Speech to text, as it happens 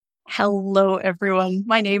Hello, everyone.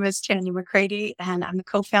 My name is Tanya McCready, and I'm the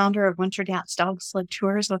co-founder of Winter Dance Dog Sled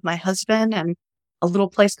Tours with my husband and a little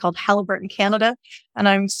place called Halliburton, Canada. And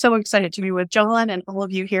I'm so excited to be with John and all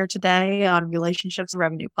of you here today on Relationships and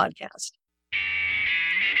Revenue podcast.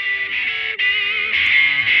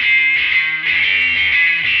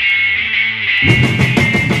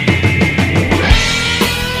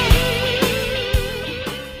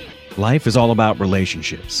 Life is all about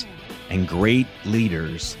relationships, and great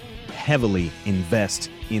leaders heavily invest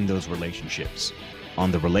in those relationships. On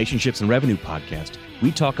the Relationships and Revenue podcast,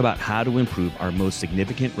 we talk about how to improve our most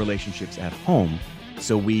significant relationships at home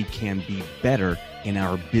so we can be better in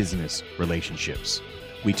our business relationships.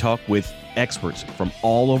 We talk with experts from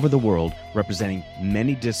all over the world representing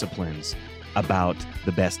many disciplines about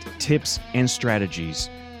the best tips and strategies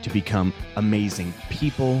to become amazing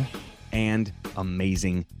people and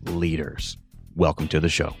amazing leaders. Welcome to the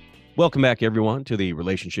show. Welcome back, everyone, to the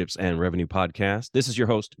Relationships and Revenue podcast. This is your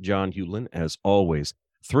host, John Hewlin. As always,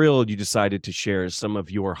 thrilled you decided to share some of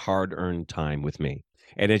your hard-earned time with me.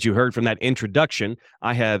 And as you heard from that introduction,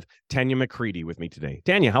 I have Tanya McCready with me today.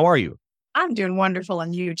 Tanya, how are you? I'm doing wonderful,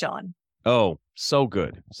 and you, John? Oh, so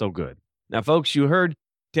good. So good. Now, folks, you heard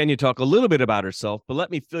Tanya talk a little bit about herself, but let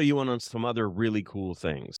me fill you in on some other really cool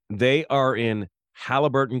things. They are in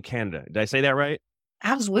Halliburton, Canada. Did I say that right?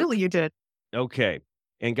 Absolutely, you did. Okay.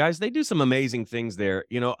 And guys, they do some amazing things there.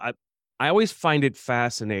 You know, I always find it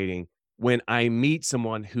fascinating when I meet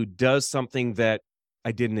someone who does something that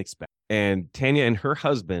I didn't expect. And Tanya and her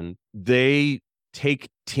husband, they take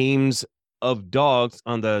teams of dogs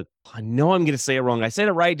on I know I'm going to say it wrong. I said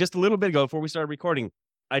it right just a little bit ago before we started recording.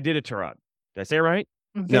 Iditarod. Did I say it right?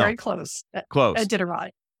 Very close. Close. Iditarod.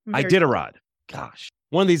 Iditarod. Gosh.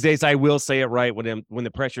 One of these days I will say it right when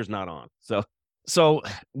the pressure's not on. So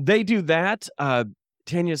they do that.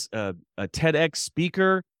 Tanya's a TEDx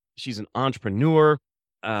speaker. She's an entrepreneur.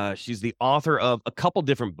 She's the author of a couple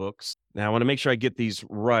different books. Now, I want to make sure I get these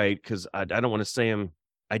right because I don't want to say them.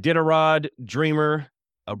 Iditarod, Dreamer,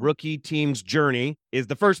 A Rookie Team's Journey is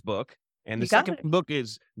the first book. And the second book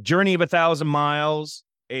is Journey of 1,000 Miles,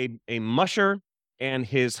 a musher and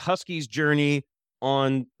his Husky's journey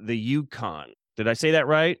on the Yukon. Did I say that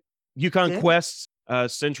right? Yukon Quest's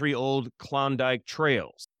century-old Klondike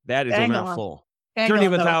Trails. That is a mouthful. Journey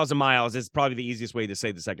of 1,000 Miles is probably the easiest way to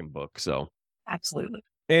say the second book. So, absolutely.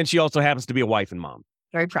 And she also happens to be a wife and mom.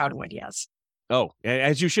 Very proud of it, yes. Oh,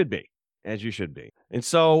 as you should be. As you should be. And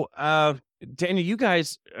so, Tanya, you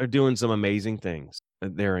guys are doing some amazing things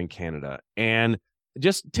there in Canada. And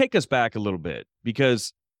just take us back a little bit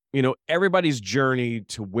because, you know, everybody's journey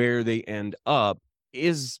to where they end up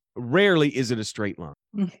rarely is it a straight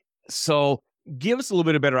line. So give us a little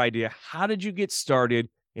bit of a better idea. How did you get started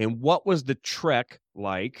and what was the trek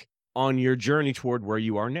like on your journey toward where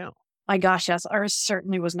you are now? My gosh, yes, ours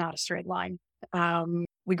certainly was not a straight line.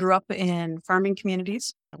 We grew up in farming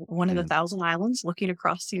communities, one of the Thousand Islands, looking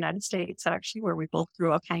across the United States, actually, where we both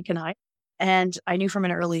grew up, Hank and I. And I knew from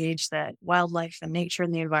an early age that wildlife and nature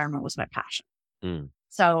and the environment was my passion.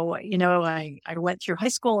 So, you know, I went through high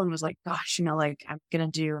school and was like, gosh, you know, like I'm going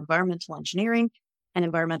to do environmental engineering and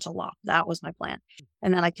environmental law. That was my plan.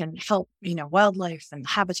 And then I can help, you know, wildlife and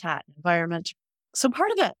habitat and environment. So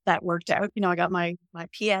part of that worked out. You know, I got my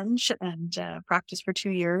PN and practiced for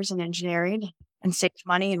 2 years in engineering and saved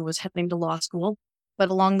money and was heading to law school. But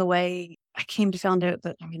along the way, I came to find out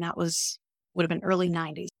that, that would have been early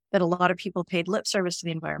 90s, that a lot of people paid lip service to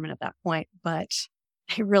the environment at that point, but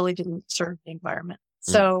they really didn't serve the environment.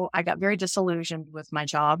 So I got very disillusioned with my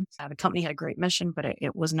job. The company had a great mission, but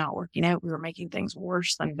it was not working out. We were making things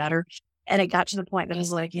worse than better. And it got to the point that I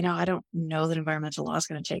was like, you know, I don't know that environmental law is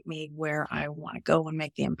going to take me where I want to go and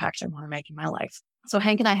make the impact I want to make in my life. So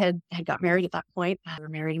Hank and I had got married at that point. We were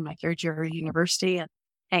married in my third year of university, and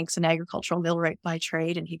Hank's an agricultural millwright by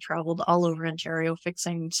trade, and he traveled all over Ontario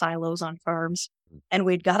fixing silos on farms. And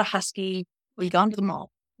we'd got a husky. We'd gone to the mall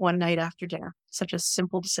one night after dinner. Such a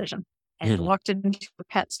simple decision. And walked into a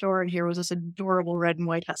pet store, and here was this adorable red and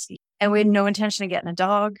white husky. And we had no intention of getting a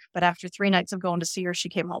dog, but after 3 nights of going to see her, she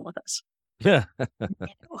came home with us.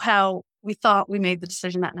 How we thought we made the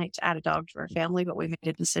decision that night to add a dog to our family, but we made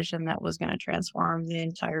a decision that was going to transform the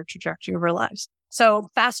entire trajectory of our lives.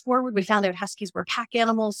 So fast forward, we found out huskies were pack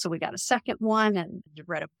animals, so we got a second one and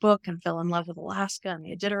read a book and fell in love with Alaska and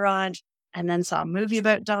the Iditarod, and then saw a movie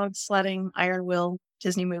about dog sledding, Iron Will.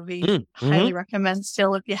 Disney movie. Highly recommend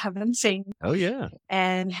still if you haven't seen. Oh, yeah.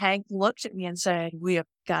 And Hank looked at me and said, we have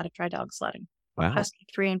got to try dog sledding. Wow. Husky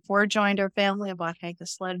 3 and 4 joined our family. I bought Hank the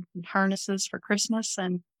sled and harnesses for Christmas,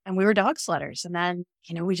 and we were dog sledders. And then,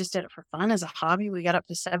 you know, we just did it for fun as a hobby. We got up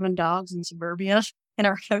to 7 dogs in suburbia in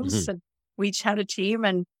our house, Mhm. and we each had a team.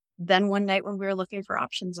 And then one night when we were looking for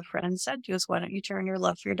options, a friend said to us, "Why don't you turn your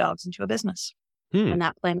love for your dogs into a business?" Hmm. And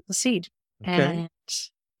that planted the seed. Okay.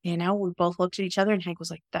 And, we both looked at each other, and Hank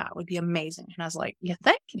was like, "That would be amazing." And I was like, "You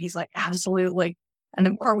think?" And he's like, "Absolutely." And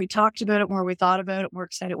the more we talked about it, more we thought about it, more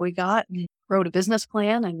excited we got, and wrote a business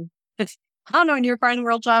plan. And it's, I don't know in your part of the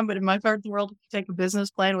world, John, but in my part of the world, if you take a business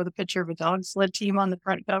plan with a picture of a dog sled team on the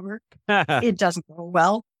front cover, it doesn't go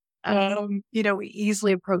well. We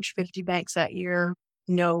easily approached 50 banks that year.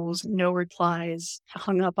 No's, no replies,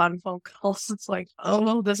 hung up on phone calls. It's like,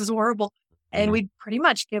 oh, this is horrible. And Mhm. we'd pretty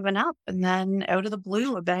much given up. And then out of the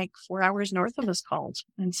blue, a bank 4 hours north of us called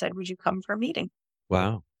and said, "Would you come for a meeting?"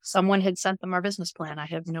 Wow. Someone had sent them our business plan. I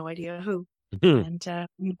have no idea who. Hmm. And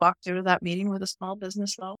we walked out of that meeting with a small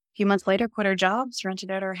business loan. A few months later, quit our jobs,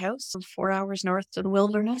 rented out our house 4 hours north to the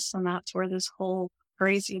wilderness. And that's where this whole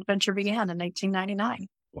crazy adventure began in 1999.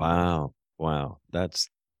 Wow. Wow. That's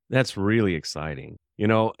really exciting.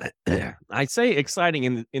 I say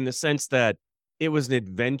exciting in the sense that it was an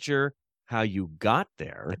adventure how you got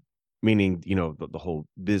there, meaning, the whole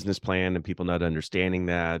business plan and people not understanding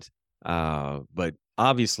that. But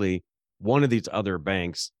obviously one of these other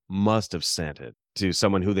banks must have sent it to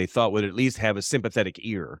someone who they thought would at least have a sympathetic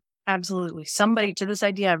ear. Absolutely. Somebody to this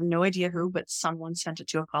idea, I have no idea who, but someone sent it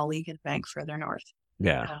to a colleague at a bank further north.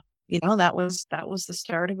 Yeah. That was the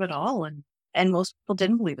start of it all. And most people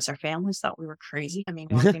didn't believe us. Our families thought we were crazy. I mean,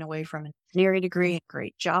 walking away from an engineering degree and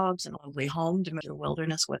great jobs and a lovely home to move to the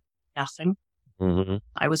wilderness with nothing. Hmm.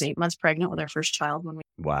 I was 8 months pregnant with our first child when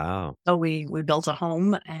Wow. we built a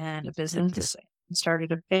home and a business and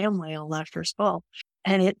started a family all that first fall.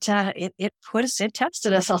 And it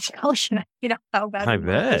tested us, I'll tell you, how bad I we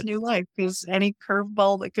want this bet. new life, because any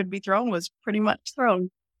curveball that could be thrown was pretty much thrown.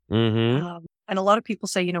 Hmm. And a lot of people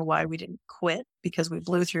say, why we didn't quit, because we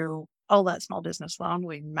blew through all that small business loan.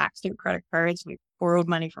 We maxed out credit cards. We borrowed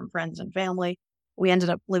money from friends and family. We ended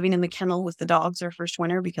up living in the kennel with the dogs our first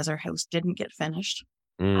winter because our house didn't get finished.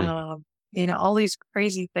 Mm. All these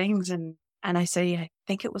crazy things. And I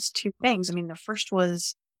think it was two things. I mean, the first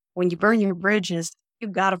was, when you burn your bridges,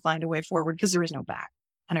 you've got to find a way forward because there was no back.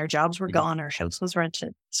 And our jobs were gone. Our house was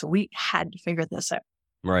rented. So we had to figure this out.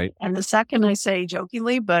 Right. And the second, I say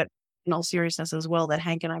jokingly, but in all seriousness as well, that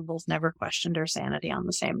Hank and I both never questioned our sanity on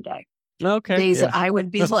the same day. Okay. Days Yeah. that I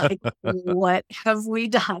would be like, what have we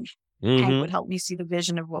done? Hank Hmm. would help me see the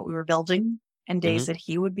vision of what we were building. And days Hmm. that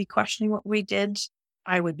he would be questioning what we did,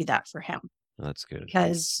 I would be that for him. That's good.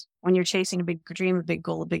 Because when you're chasing a big dream, a big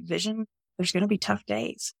goal, a big vision, there's going to be tough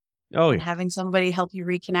days. Oh, And yeah. having somebody help you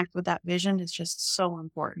reconnect with that vision is just so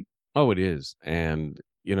important. Oh, it is. And,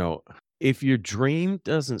 if your dream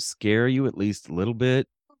doesn't scare you at least a little bit,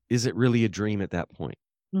 is it really a dream at that point?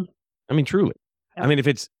 Mm. I mean, truly. Yeah. I mean, if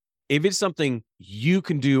it's something you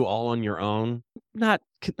can do all on your own, I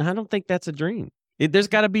don't think that's a dream. There's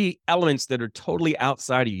got to be elements that are totally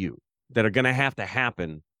outside of you that are going to have to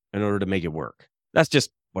happen in order to make it work. That's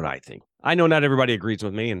just what I think. I know not everybody agrees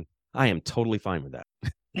with me, and I am totally fine with that.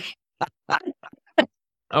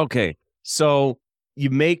 Okay. So you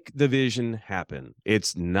make the vision happen.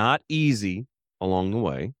 It's not easy along the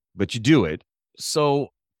way, but you do it. So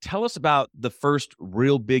tell us about the first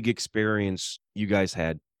real big experience you guys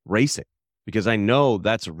had racing, because I know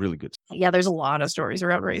that's a really good. Yeah, there's a lot of stories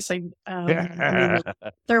around racing.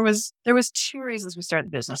 There was two reasons we started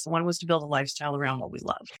the business. One was to build a lifestyle around what we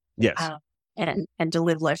love, Yes. and to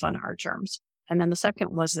live life on our terms. And then the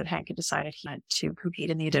second was that Hank had decided he had to compete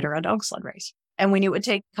in the Iditarod dog sled race. And we knew it would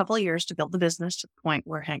take a couple of years to build the business to the point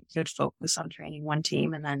where Hank could focus on training one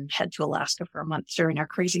team and then head to Alaska for a month during our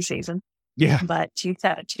crazy season. Yeah. But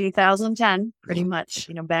 2010, pretty much,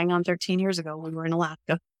 bang on 13 years ago, we were in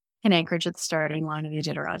Alaska in Anchorage at the starting line of the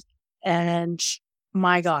Iditarod. And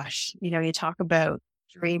my gosh, you talk about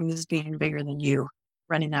dreams being bigger than you.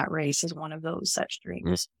 Running that race is one of those such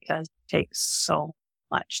dreams because it takes so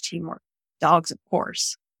much teamwork. Dogs, of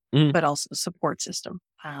course, but also the support system.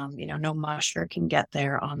 No musher can get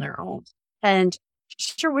there on their own. And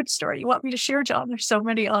sure, which story you want me to share, John? There's so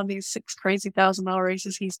many on these 6 crazy 1,000-mile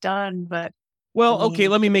races he's done, but Well, okay,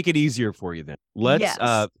 let me make it easier for you then. Let's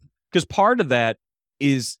yes. because part of that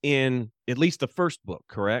is in at least the first book,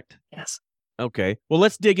 correct? Yes. Okay. Well,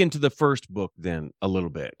 let's dig into the first book then a little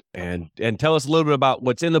bit and tell us a little bit about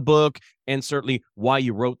what's in the book and certainly why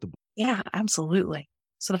you wrote the book. Yeah, absolutely.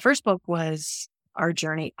 So the first book was our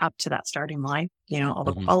journey up to that starting line, all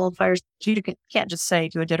the Mhm. qualifiers. You can't just say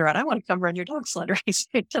to a Iditarod, I want to come run your dog sled race.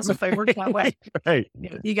 It doesn't quite work that way. Right.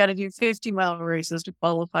 You got to do 50-mile races to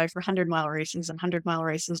qualify for 100-mile races and 100-mile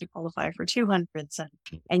races to qualify for 200s.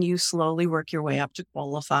 And you slowly work your way up to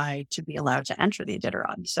qualify to be allowed to enter the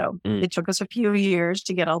Iditarod. So it took us a few years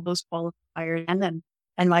to get all those qualifiers.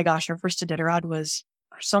 And my gosh, our first Iditarod there's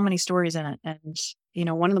so many stories in it. And,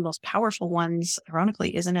 one of the most powerful ones,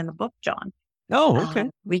 ironically, isn't in the book, John. Oh, okay.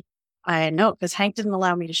 I know, because Hank didn't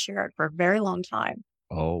allow me to share it for a very long time.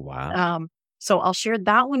 Oh, wow. So I'll share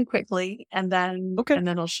that one quickly, and then Okay.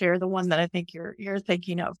 I'll share the one that I think you're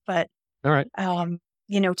thinking of. But All right.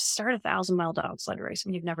 to start 1,000-mile dog sled race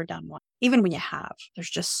when you've never done one, even when you have, there's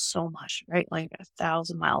just so much, right? Like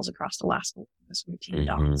 1,000 miles across Alaska with 18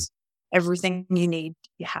 dogs. Everything you need,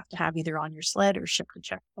 you have to have either on your sled or shipped to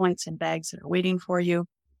checkpoints and bags that are waiting for you.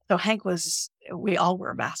 So Hank we all were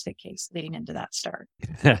a basket case leading into that start.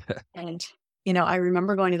 And, I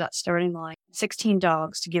remember going to that starting line, 16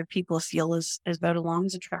 dogs to give people a feel is about as long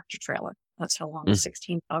as a tractor trailer. That's how long a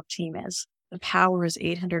 16 dog team is. The power is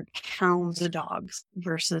 800 pounds of dogs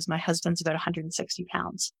versus my husband's about 160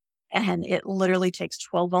 pounds. And it literally takes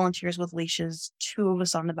 12 volunteers with leashes, 2 of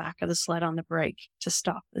us on the back of the sled on the brake to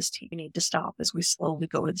stop this team. We need to stop as we slowly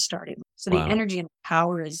go to the starting line. So Wow. the energy and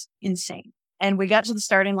power is insane. And we got to the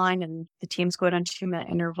starting line and the teams go out on 2-minute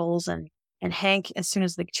intervals. And Hank, as soon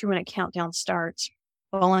as the 2-minute countdown starts,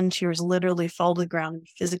 volunteers literally fall to the ground and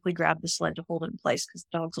physically grab the sled to hold it in place because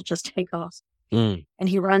the dogs will just take off. And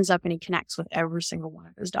he runs up and he connects with every single one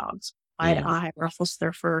of his dogs. Eye to eye, ruffles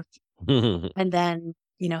their fur. And then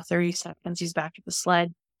 30 seconds, he's back at the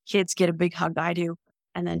sled. Kids get a big hug, I do.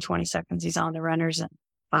 And then 20 seconds, he's on the runners and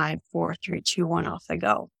 5, 4, 3, 2, 1, off they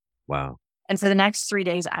go. Wow. And for the next 3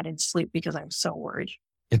 days, I didn't sleep because I was so worried.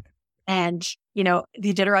 And, the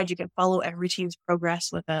Iditarod, you can follow every team's progress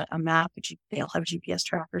with a map, which they'll have GPS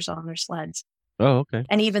trackers on their sleds. Oh, okay.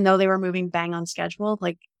 And even though they were moving bang on schedule,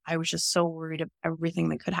 I was just so worried of everything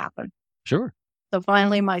that could happen. Sure. So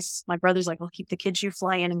finally, my brother's like, well, keep the kids, you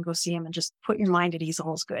fly in and go see him and just put your mind at ease.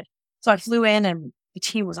 All's good. So I flew in and the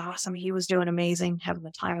team was awesome. He was doing amazing, having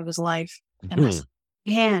the time of his life. And I was like,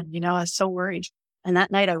 man, I was so worried. And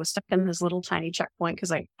that night I was stuck in this little tiny checkpoint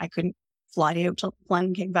because I couldn't fly out till the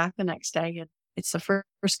plane came back the next day. And it's the first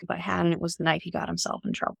scoop I had. And it was the night he got himself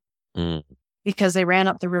in trouble because they ran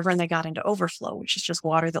up the river and they got into overflow, which is just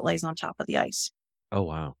water that lays on top of the ice. Oh,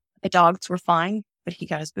 wow. The dogs were fine, but he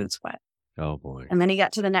got his boots wet. Oh, boy. And then he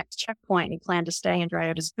got to the next checkpoint. He planned to stay and dry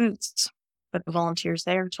out his boots. But the volunteers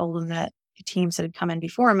there told him that the teams that had come in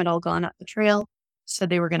before him had all gone up the trail, said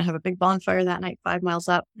they were going to have a big bonfire that night 5 miles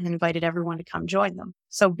up and invited everyone to come join them.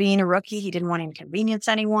 So being a rookie, he didn't want to inconvenience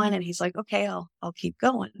anyone. And he's like, okay, I'll keep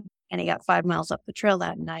going. And he got 5 miles up the trail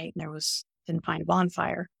that night and didn't find a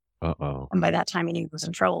bonfire. Uh-oh. And by that time he knew he was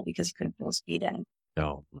in trouble because he couldn't pull speed in.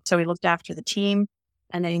 No. So he looked after the team.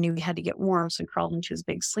 And then he knew he had to get warm, so he crawled into his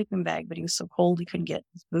big sleeping bag, but he was so cold he couldn't get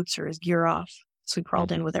his boots or his gear off. So he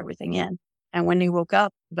crawled in with everything in. And when he woke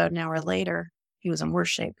up about an hour later, he was in worse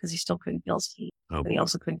shape because he still couldn't feel his feet, but he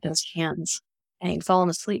also couldn't feel his hands. And he'd fallen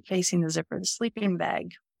asleep facing the zipper of the sleeping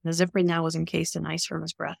bag. The zipper now was encased in ice from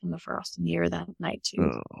his breath and the frost in the air that night,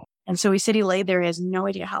 too. Oh. And so he said he lay there. He has no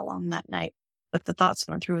idea how long that night, but the thoughts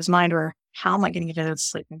went through his mind were, how am I going to get out of the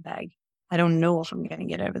sleeping bag? I don't know if I'm going to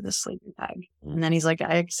get out of this sleeping bag. And then he's like,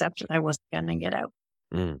 I accepted I wasn't going to get out.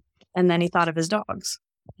 And then he thought of his dogs.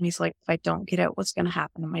 And he's like, if I don't get out, what's going to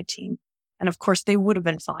happen to my team? And of course, they would have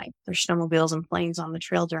been fine. There's snowmobiles and planes on the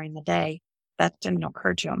trail during the day. That didn't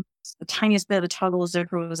occur to him. So the tiniest bit of the toggle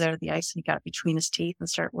zipper was out of the ice, and he got it between his teeth and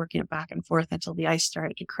started working it back and forth until the ice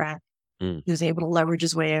started to crack. He was able to leverage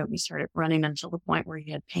his way out, and he started running until the point where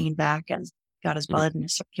he had pain back and got his blood and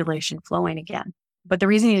his circulation flowing again. But the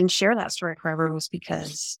reason he didn't share that story forever was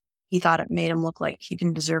because he thought it made him look like he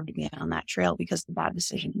didn't deserve to be on that trail because of the bad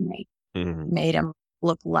decision he made. Made him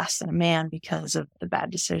look less than a man because of the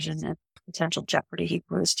bad decision and potential jeopardy he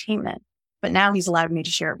put his team in. But now he's allowed me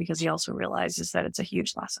to share it because he also realizes that it's a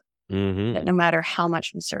huge lesson. That no matter how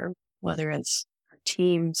much we serve, whether it's our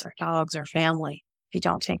teams, our dogs, our family, if you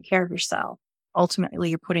don't take care of yourself, ultimately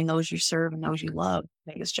you're putting those you serve and those you love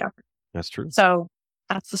in biggest jeopardy. That's true. So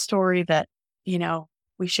that's the story that,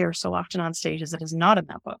 we share so often on stages that is not in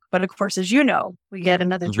that book. But of course, as you know, we get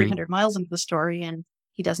another 300 miles into the story and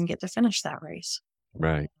he doesn't get to finish that race.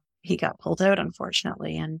 Right. He got pulled out,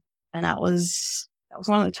 unfortunately. And that was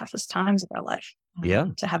one of the toughest times of our life. Yeah.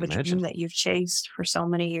 To have a dream that you've chased for so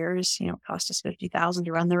many years, it cost us $50,000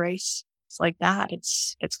 to run the race. It's like that.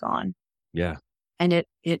 It's gone. Yeah. And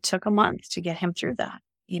it took a month to get him through that.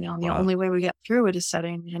 The only way we got through it is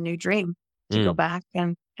setting a new dream. to go back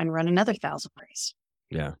and run another 1,000 race.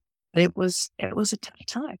 Yeah. But it was a tough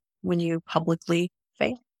time when you publicly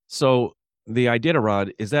fail. So the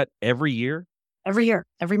Iditarod, is that every year? Every year,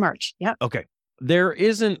 every March. Yeah. Okay. There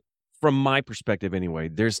isn't, from my perspective anyway,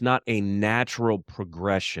 there's not a natural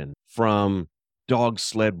progression from dog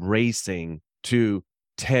sled racing to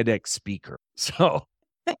TEDx speaker. So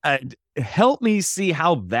help me see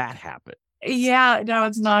how that happened. Yeah, no,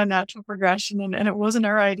 it's not a natural progression, and it wasn't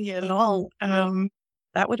our idea at all.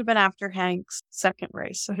 That would have been after Hank's second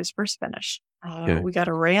race, so his first finish. We got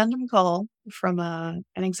a random call from an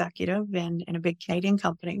executive in a big Canadian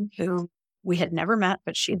company who we had never met,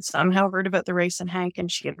 but she had somehow heard about the race and Hank,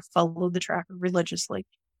 and she had followed the tracker religiously.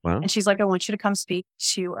 Wow. And she's like, I want you to come speak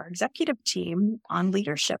to our executive team on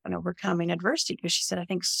leadership and overcoming adversity. Because she said, I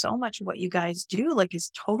think so much of what you guys do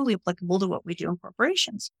is totally applicable to what we do in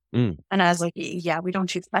corporations. And I was like, yeah, we don't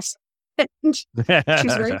do that.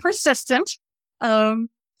 She's very persistent. And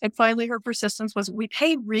finally her persistence was, we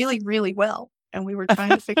paid really, really well. And we were trying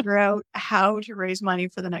to figure out how to raise money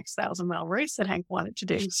for the next 1,000-mile race that Hank wanted to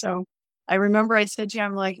do. So I remember I said to him,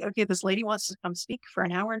 I'm like, okay, this lady wants to come speak for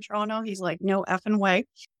an hour in Toronto. He's like, no effing way.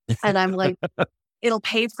 And I'm like, it'll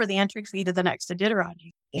pay for the entry fee to the next Iditarod.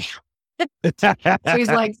 Yeah. So he's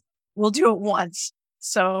like, we'll do it once.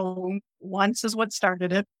 So once is what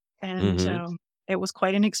started it. And it was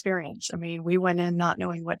quite an experience. I mean, we went in not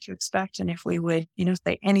knowing what to expect. And if we would,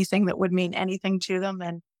 say anything that would mean anything to them,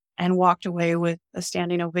 and walked away with a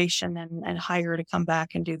standing ovation and hired to come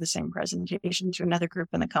back and do the same presentation to another group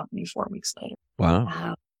in the company 4 weeks later.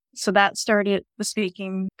 Wow. So that started the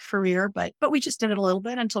speaking career, but we just did it a little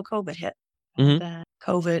bit until COVID hit. And then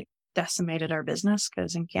COVID decimated our business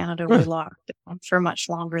because in Canada, we locked down for much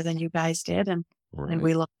longer than you guys did. And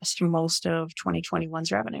we lost most of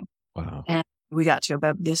 2021's revenue. Wow. And we got to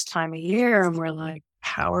about this time of year and we're like,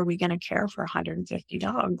 how are we going to care for 150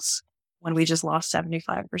 dogs when we just lost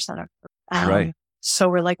 75% of them? Right. So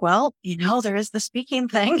we're like, well, there is the speaking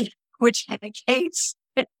thing, which negates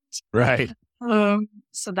it. Right.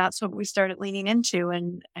 So that's what we started leaning into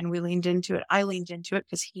and we leaned into it. I leaned into it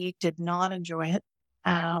because he did not enjoy it.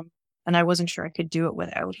 And I wasn't sure I could do it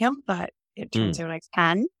without him, but it turns out I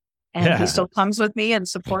can. And he still comes with me and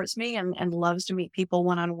supports me and loves to meet people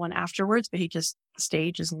one-on-one afterwards, but the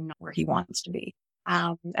stage is not where he wants to be.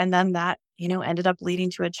 And then that, ended up leading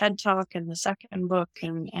to a TED Talk and the second book.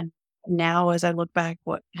 And now as I look back,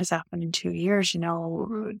 what has happened in 2 years,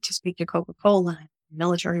 to speak to Coca-Cola,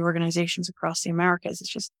 military organizations across the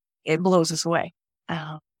Americas, it blows us away.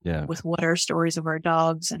 With what our stories of our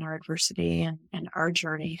dogs and our adversity and our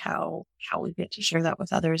journey, how we get to share that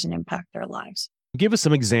with others and impact their lives. Give us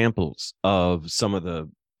some examples of some of the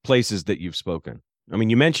places that you've spoken. I mean,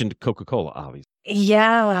 you mentioned Coca-Cola, obviously.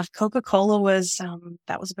 Yeah, Coca-Cola was,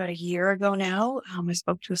 that was about a year ago now. I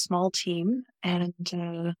spoke to a small team and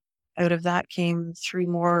out of that came 3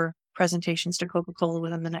 more presentations to Coca-Cola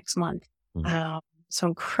within the next month. So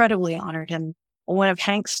incredibly honored. And one of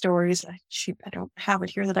Hank's stories, I don't have it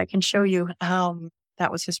here that I can show you.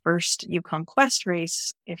 That was his first Yukon Quest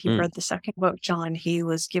race. If you've read the second book, John, he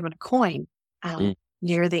was given a coin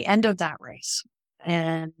near the end of that race.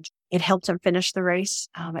 And it helped him finish the race.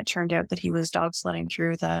 It turned out that he was dog sledding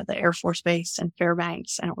through the Air Force Base in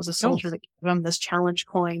Fairbanks. And it was a soldier that gave him this challenge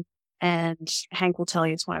coin. And Hank will tell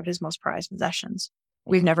you it's one of his most prized possessions.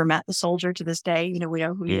 We've never met the soldier to this day. We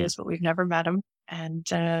know who he is, but we've never met him. And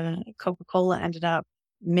Coca-Cola ended up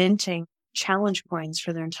minting challenge coins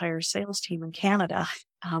for their entire sales team in Canada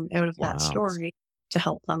out of that story to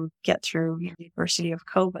help them get through the adversity of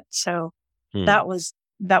COVID. So that was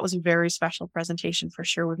a very special presentation for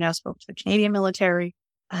sure. We've now spoke to the Canadian military,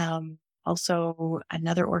 also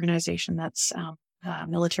another organization that's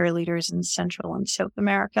military leaders in Central and South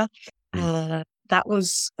America. That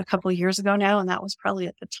was a couple of years ago now, and that was probably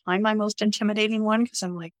at the time my most intimidating one because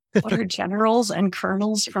I'm like, what are generals and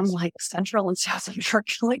colonels from like Central and South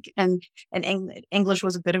America? And English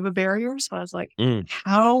was a bit of a barrier, so I was like,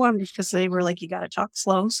 how? Because they were like, you got to talk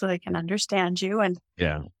slow so they can understand you. And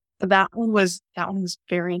that one was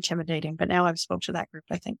very intimidating. But now I've spoke to that group,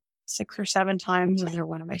 I think 6 or 7 times, and they're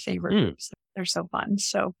one of my favorite groups. They're so fun.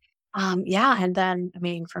 So, and then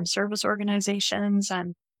from service organizations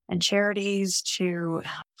and charities to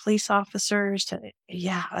police officers to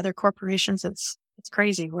other corporations. It's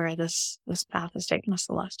crazy where this path has taken us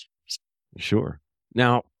the last years. Sure.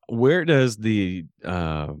 Now, where does the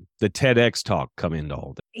TEDx talk come into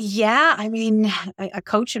all this? Yeah, a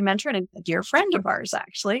coach and mentor and a dear friend of ours,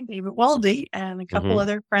 actually, David Waldy, and a couple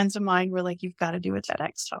other friends of mine were like, "You've got to do a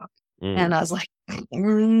TEDx talk," and I was like,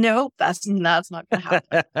 "Nope, that's not going to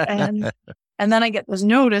happen." And then I get this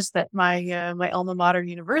notice that my alma mater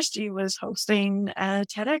university was hosting a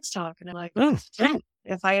TEDx talk. And I'm like, oh,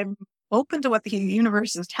 if I am open to what the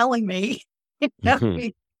universe is telling me,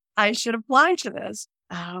 I should apply to this.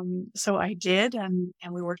 So I did, and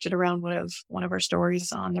we worked it around one of our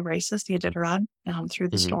stories on the races, the Iditarod, through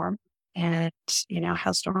the storm. And,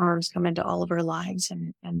 how storms come into all of our lives,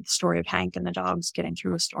 and the story of Hank and the dogs getting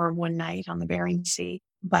through a storm one night on the Bering Sea.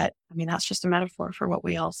 But that's just a metaphor for what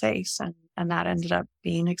we all face. And that ended up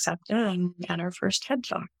being accepted and our first TED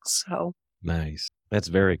Talk. So nice. That's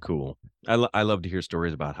very cool. I love to hear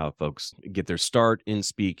stories about how folks get their start in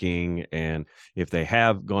speaking, and if they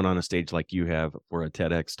have gone on a stage like you have for a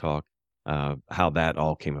TEDx talk, how that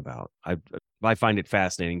all came about. I find it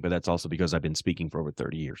fascinating, but that's also because I've been speaking for over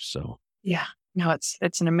 30 years. So yeah, no,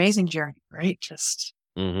 it's an amazing journey, right? Just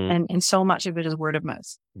and so much of it is word of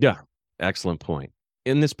mouth. Yeah, excellent point.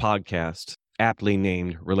 In this podcast, aptly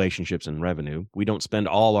named Relationships and Revenue, we don't spend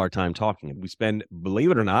all our time talking. We spend, believe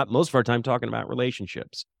it or not, most of our time talking about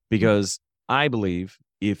relationships, because I believe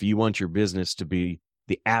if you want your business to be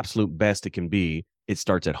the absolute best it can be, it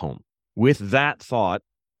starts at home. With that thought,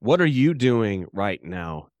 what are you doing right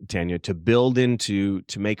now, Tanya, to build into,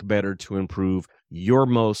 to make better, to improve your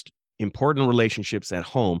most important relationships at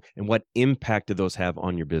home, and what impact do those have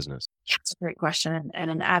on your business? That's a great question, and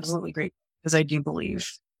an absolutely great, because I do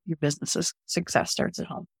believe your business's success starts at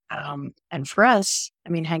home. And for us,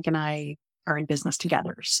 Hank and I are in business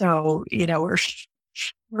together. So,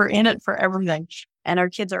 we're in it for everything. And our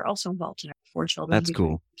kids are also involved in it. 4 children. That's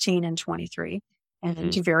cool. 15 and 23.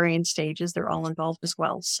 And to varying stages, they're all involved as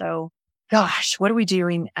well. So, gosh, what are we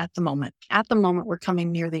doing at the moment? At the moment, we're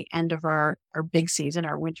coming near the end of our big season,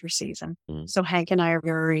 our winter season. So Hank and I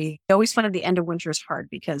we always find the end of winter is hard,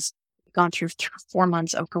 because we've gone through 4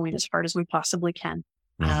 months of going as hard as we possibly can.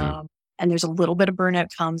 And there's a little bit of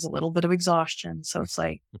burnout comes, a little bit of exhaustion. So it's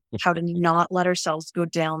like, how to not let ourselves go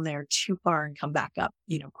down there too far and come back up,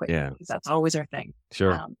 quickly, because that's always our thing.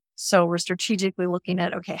 Sure. So we're strategically looking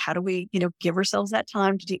at, okay, how do we, give ourselves that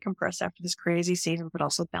time to decompress after this crazy season, but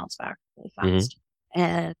also bounce back really fast.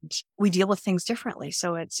 And we deal with things differently.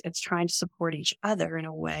 So it's trying to support each other in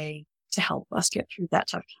a way to help us get through that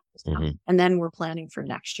tough time. And then we're planning for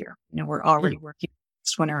next year. We're already working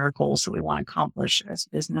on our goals that we want to accomplish as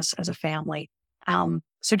a business, as a family.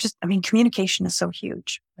 So just, communication is so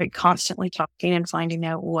huge, right? Constantly talking and finding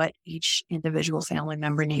out what each individual family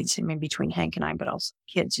member needs, between Hank and I, but also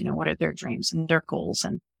kids, what are their dreams and their goals,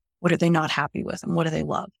 and what are they not happy with, and what do they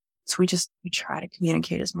love? So we try to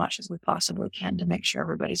communicate as much as we possibly can to make sure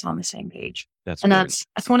everybody's on the same page. That's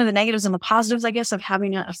one of the negatives and the positives, I guess, of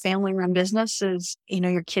having a family run business is,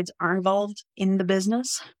 your kids are involved in the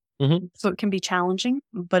business. So it can be challenging,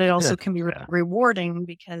 but it also can be rewarding,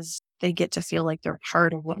 because they get to feel like they're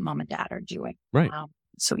part of what mom and dad are doing. Right.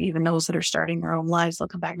 So even those that are starting their own lives, they'll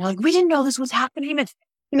come back and they're like, we didn't know this was happening.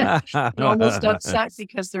 And, almost upset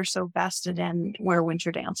because they're so vested in where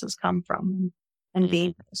winter dances come from, and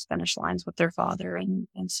being at those finish lines with their father, and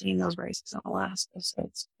seeing those races in Alaska. So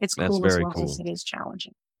it's cool as well as it is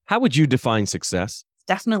challenging. How would you define success?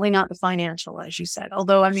 Definitely not the financial, as you said.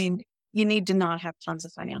 Although, you need to not have tons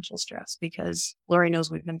of financial stress, because Lori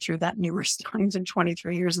knows we've been through that numerous times in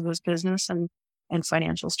 23 years of this business, and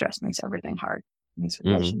financial stress makes everything hard. It makes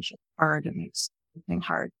relationships hard. It makes everything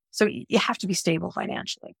hard. So you have to be stable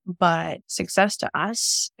financially. But success to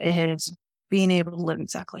us is being able to live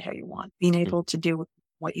exactly how you want, being able to do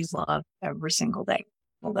what you love every single day,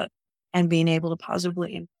 and being able to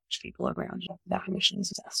positively impact people around you. That mission is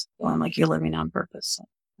success. Feeling like you're living on purpose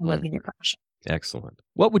and living your passion. Excellent.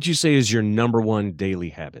 What would you say is your number one daily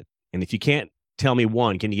habit? And if you can't tell me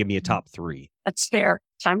one, can you give me a top 3? That's fair.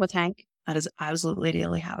 Time with Hank. That is absolutely a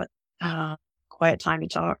daily habit. Quiet time to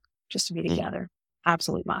talk, just to be together.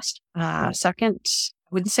 Absolute must. Second, I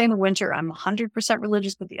wouldn't say in the winter I'm 100%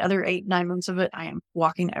 religious, but the other 8-9 months of it, I am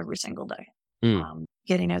walking every single day,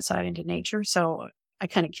 getting outside into nature. So I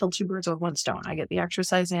kind of kill 2 birds with 1 stone. I get the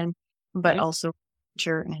exercise in, but also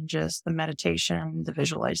and just the meditation, the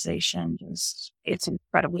visualization, it's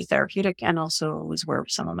incredibly therapeutic, and also is where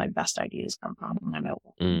some of my best ideas come from when I'm out.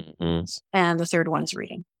 And the third one is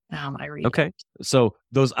reading. I read. Okay. So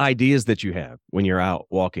those ideas that you have when you're out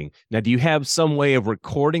walking, now, do you have some way of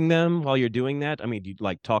recording them while you're doing that? Do you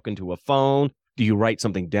like talking to a phone? Do you write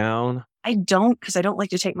something down? I don't, because I don't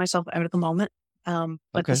like to take myself out at the moment.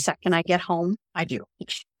 But the second I get home, I do.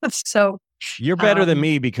 So you're better than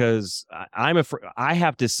me, because I'm afraid I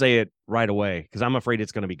have to say it right away, because I'm afraid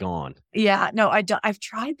it's going to be gone. Yeah, no, I don't. I've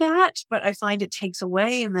tried that, but I find it takes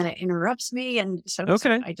away and then it interrupts me. And so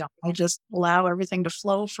I don't. I just allow everything to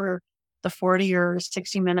flow for the 40 or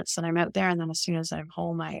 60 minutes that I'm out there. And then as soon as I'm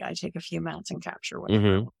home, I take a few minutes and capture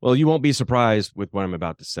whatever. Well, you won't be surprised with what I'm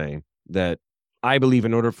about to say, that I believe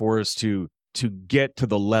in order for us to get to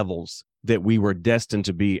the levels that we were destined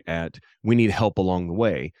to be at, we need help along the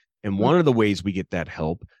way. And one of the ways we get that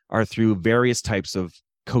help are through various types of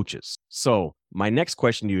coaches. So my next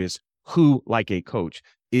question to you is, who, like a coach,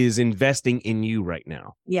 is investing in you right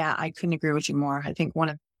now? Yeah, I couldn't agree with you more. I think one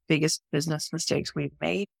of the biggest business mistakes we've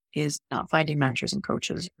made is not finding mentors and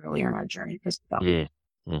coaches earlier in our journey.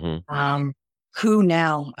 Who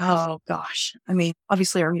now? Oh gosh. I mean,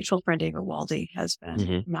 obviously our mutual friend, David Waldy, has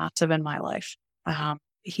been massive in my life.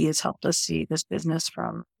 He has helped us see this business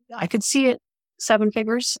from, I could see it 7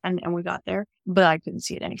 figures and we got there, but I couldn't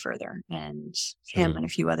see it any further. And him and a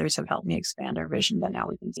few others have helped me expand our vision, but now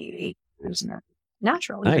we can see 8 years in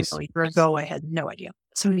natural. Nice. A year ago, I had no idea.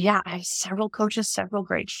 So yeah, I have several coaches, several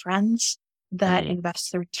great friends that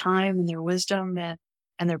invest their time and their wisdom and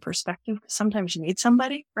their perspective. Sometimes you need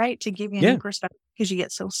somebody, right, to give you a new perspective because you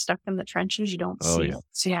get so stuck in the trenches, you don't see it.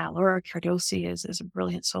 So yeah, Laura Cardosi is a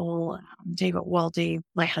brilliant soul. David Waldy,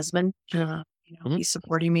 my husband, he's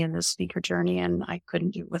supporting me in this speaker journey, and I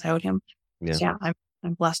couldn't do it without him. Yeah, so yeah,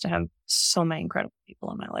 I'm blessed to have so many incredible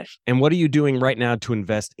people in my life. And what are you doing right now to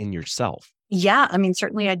invest in yourself? Yeah, I mean,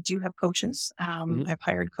 certainly I do have coaches. I've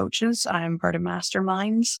hired coaches. I'm part of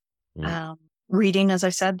masterminds. Reading, as I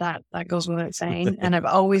said, that goes without saying. And I've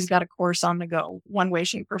always got a course on the go, one way,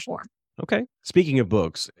 shape, or form. Okay. Speaking of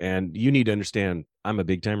books, and you need to understand, I'm a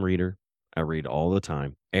big time reader. I read all the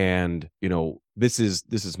time. And, this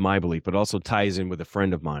is my belief, but also ties in with a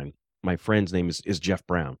friend of mine. My friend's name is Jeff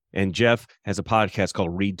Brown. And Jeff has a podcast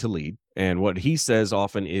called Read to Lead. And what he says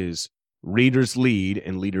often is readers lead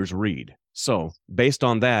and leaders read. So based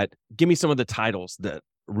on that, give me some of the titles that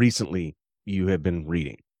recently you have been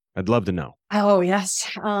reading. I'd love to know. Oh, yes.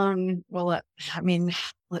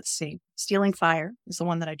 Let's see. Stealing Fire is the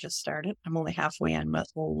one that I just started. I'm only halfway in, but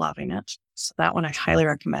loving it. So that one I highly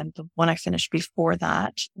recommend. The one I finished before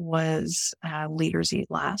that was Leaders Eat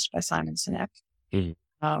Last by Simon Sinek.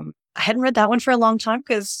 I hadn't read that one for a long time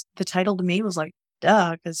because the title to me was like,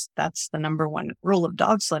 duh, because that's the number one rule of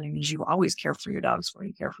dog sledding is you always care for your dogs before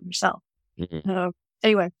you care for yourself.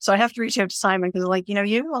 Anyway, so I have to reach out to Simon because you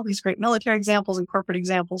have all these great military examples and corporate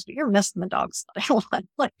examples, but you're missing the dog sledding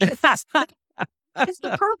one. It's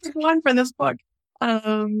the perfect one for this book.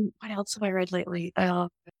 What else have I read lately?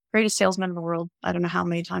 Greatest Salesman in the World. I don't know how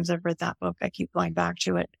many times I've read that book. I keep going back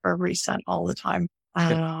to it for a reset all the time.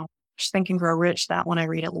 Just Think and Grow Rich. That one I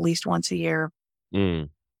read at least once a year. What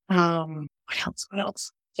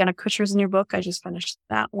else? Jenna Kutcher's new book. I just finished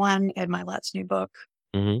that one. Ed Milet's new book.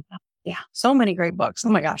 Yeah, so many great books. Oh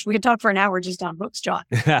my gosh, we could talk for an hour just on books, John.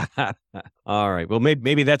 All right. Well,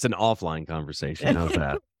 maybe that's an offline conversation. How's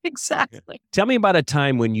that? Exactly. Tell me about a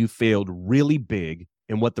time when you failed really big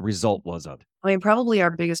and what the result was of it. I mean, probably our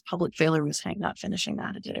biggest public failure was not finishing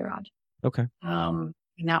that at Iditarod. Okay. And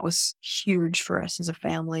that was huge for us as a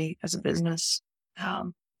family, as a business,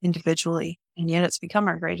 individually. And yet it's become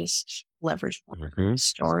our greatest leverage, one of our greatest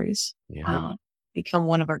stories. Become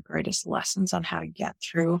one of our greatest lessons on how to get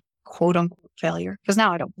through quote unquote failure. Because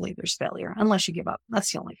now I don't believe there's failure unless you give up.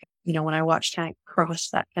 That's the only thing. When I watched Hank cross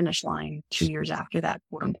that finish line 2 years after that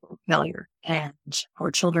quote unquote failure, and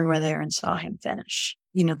our children were there and saw him finish,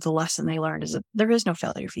 the lesson they learned is that there is no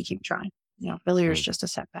failure if you keep trying. Failure is just a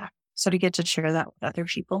setback. So to get to share that with other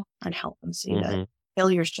people and help them see that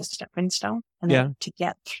failure is just a stepping stone. And then to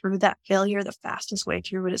get through that failure, the fastest way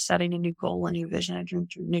through it is setting a new goal, a new vision, a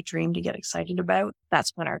new dream to get excited about.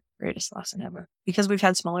 That's been our greatest lesson ever. Because we've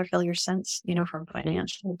had smaller failures since, from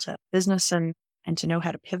financial to business and to know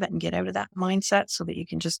how to pivot and get out of that mindset so that you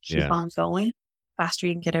can just keep on going. Faster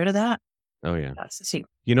you can get out of that. Oh, yeah. That's the secret.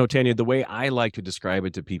 Tanya, the way I like to describe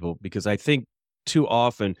it to people, because I think too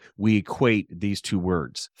often we equate these two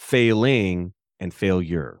words, failing and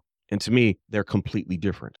failure. And to me, they're completely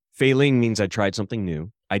different. Failing means I tried something new,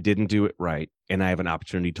 I didn't do it right, and I have an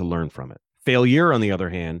opportunity to learn from it. Failure, on the other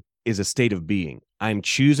hand, is a state of being. I'm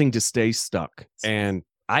choosing to stay stuck. And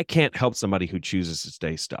I can't help somebody who chooses to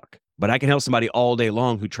stay stuck, but I can help somebody all day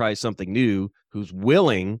long who tries something new, who's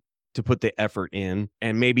willing to put the effort in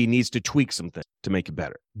and maybe needs to tweak something to make it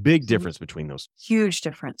better. Big difference between those. Huge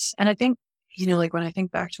difference. And I think, when I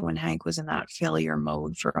think back to when Hank was in that failure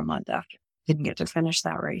mode for a month after didn't get to finish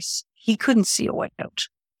that race, he couldn't see a way out.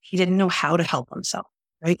 He didn't know how to help himself,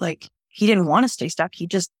 right? He didn't want to stay stuck. He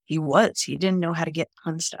didn't know how to get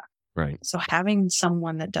unstuck. Right. So having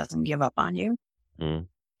someone that doesn't give up on you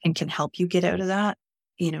and can help you get out of that,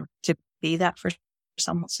 to be that for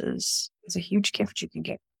someone is a huge gift you can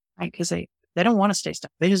get, right? Because They don't want to stay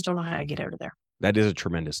stuck. They just don't know how to get out of there. That is a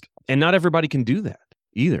tremendous, and not everybody can do that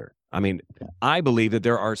either. I mean, I believe that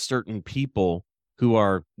there are certain people who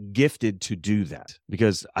are gifted to do that,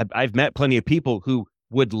 because I've met plenty of people who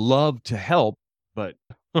would love to help, but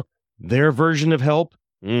their version of help,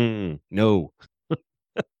 no.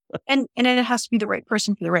 And it has to be the right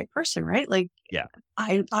person for the right person, right? Like, yeah,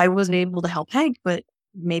 I wasn't able to help Hank, but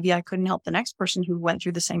maybe I couldn't help the next person who went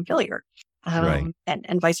through the same failure. Right.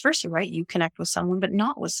 And vice versa, right? You connect with someone, but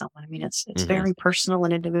not with someone. I mean, it's very personal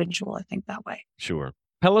and individual, I think, that way. Sure.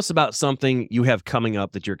 Tell us about something you have coming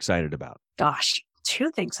up that you're excited about. Gosh,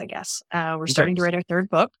 2 things, I guess. We're starting to write our 3rd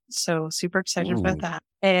book, so super excited about that.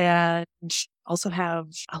 And also have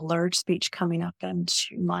a large speech coming up in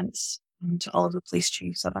 2 months to all of the police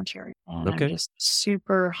chiefs of Ontario. And I'm just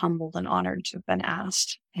super humbled and honored to have been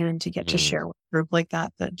asked and to get to share with a group like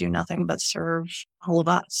that do nothing but serve all of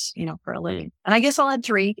us, for a living. And I guess I'll add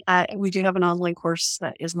 3. We do have an online course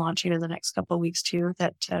that is launching in the next couple of weeks too,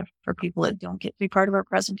 that for people that don't get to be part of our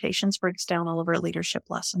presentations, breaks down all of our leadership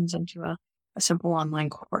lessons into a simple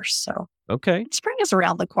online course. So spring is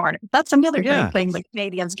around the corner. That's another great thing that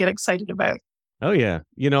Canadians get excited about. Oh yeah.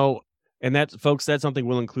 And that's, folks, that's something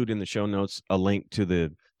we'll include in the show notes, a link to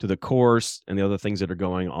the course and the other things that are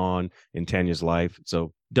going on in Tanya's life.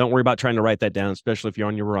 So don't worry about trying to write that down, especially if you're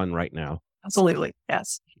on your run right now. Absolutely.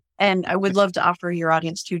 Yes. And I would love to offer your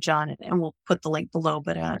audience too, John, and we'll put the link below,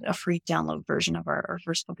 but a free download version of our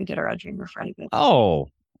first book we did, our Dreamer Friday. Oh,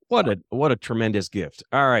 what a tremendous gift.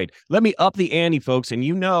 All right. Let me up the ante, folks. And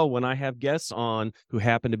when I have guests on who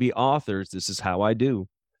happen to be authors, this is how I do.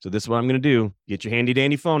 So this is what I'm going to do. Get your handy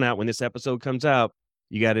dandy phone out when this episode comes out.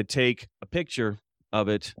 You got to take a picture of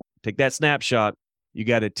it. Take that snapshot. You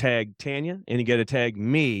got to tag Tanya and you got to tag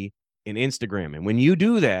me in Instagram. And when you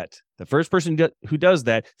do that, the first person who does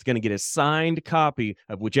that is going to get a signed copy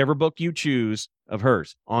of whichever book you choose of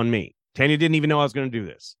hers on me. Tanya didn't even know I was going to do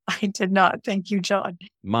this. I did not. Thank you, John.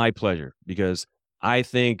 My pleasure, because I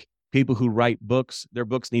think people who write books, their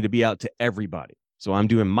books need to be out to everybody. So I'm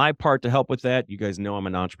doing my part to help with that. You guys know I'm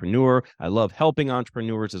an entrepreneur. I love helping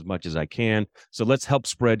entrepreneurs as much as I can. So let's help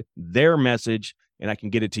spread their message and I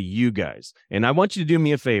can get it to you guys. And I want you to do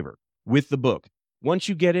me a favor with the book. Once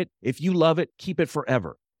you get it, if you love it, keep it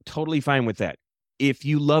forever. Totally fine with that. If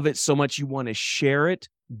you love it so much you want to share it,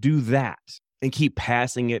 do that and keep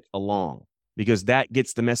passing it along, because that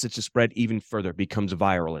gets the message to spread even further, becomes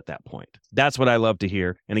viral at that point. That's what I love to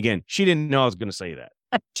hear. And again, she didn't know I was going to say that.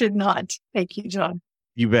 I did not. Thank you, John.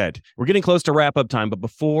 You bet. We're getting close to wrap up time, but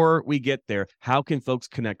before we get there, how can folks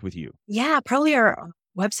connect with you? Yeah, probably our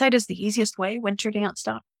website is the easiest way,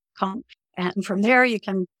 winterdance.com. And from there, you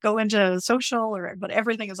can go into social, but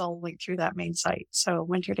everything is all linked through that main site. So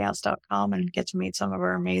winterdance.com and get to meet some of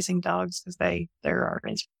our amazing dogs because they're our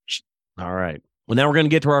inspiration. All right. Well, now we're going to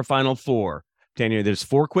get to our final 4. Tanya, there's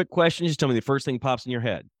 4 quick questions. Just tell me the first thing pops in your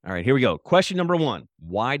head. All right, here we go. Question number 1.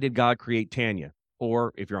 Why did God create Tanya?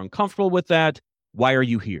 Or if you're uncomfortable with that, why are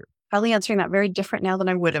you here? Probably answering that very different now than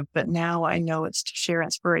I would have, but now I know it's to share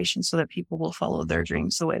inspiration so that people will follow their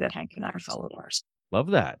dreams the way that Hank and I followed ours.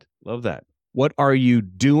 Love that. Love that. What are you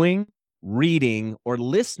doing, reading, or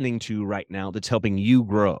listening to right now that's helping you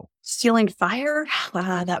grow? Stealing Fire,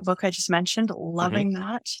 that book I just mentioned, loving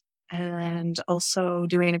that. And also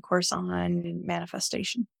doing a course on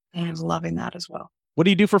manifestation and loving that as well. What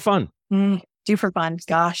do you do for fun? Do for fun.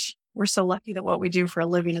 Gosh, we're so lucky that what we do for a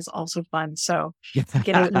living is also fun. So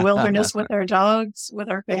get out in the wilderness with our dogs, with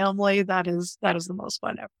our family, that is the most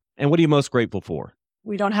fun ever. And what are you most grateful for?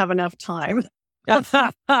 We don't have enough time. Gosh,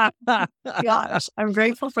 I'm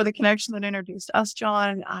grateful for the connection that introduced us,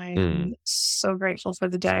 John. I'm so grateful for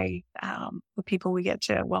the day, the people we get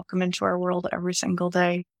to welcome into our world every single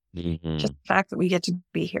day. Just the fact that we get to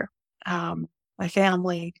be here. My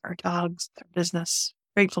family, our dogs, our business.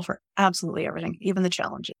 Grateful for absolutely everything, even the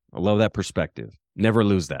challenges. I love that perspective. Never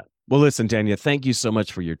lose that. Well, listen, Tanya, thank you so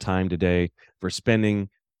much for your time today, for spending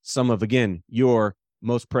some of, again, your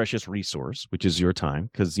most precious resource, which is your time,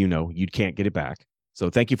 because you can't get it back. So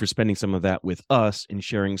thank you for spending some of that with us and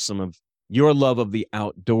sharing some of your love of the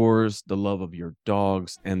outdoors, the love of your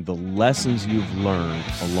dogs, and the lessons you've learned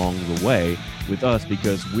along the way with us,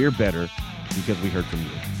 because we're better because we heard from you.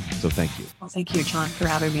 So thank you. Well, thank you, John, for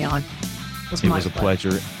having me on. It was a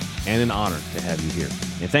pleasure and an honor to have you here.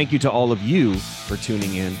 And thank you to all of you for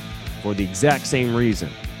tuning in for the exact same reason,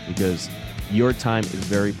 because your time is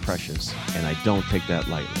very precious and I don't take that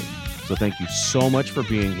lightly. So thank you so much for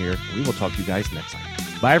being here. We will talk to you guys next time.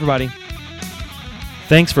 Bye, everybody.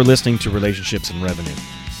 Thanks for listening to Relationships and Revenue.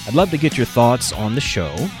 I'd love to get your thoughts on the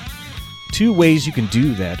show. 2 ways you can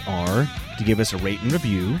do that are to give us a rate and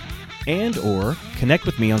review and or connect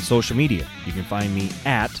with me on social media. You can find me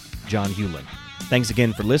at John Hewlin. Thanks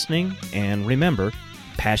again for listening, and remember,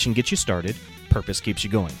 passion gets you started, purpose keeps you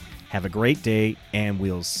going. Have a great day, and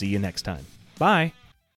we'll see you next time. Bye.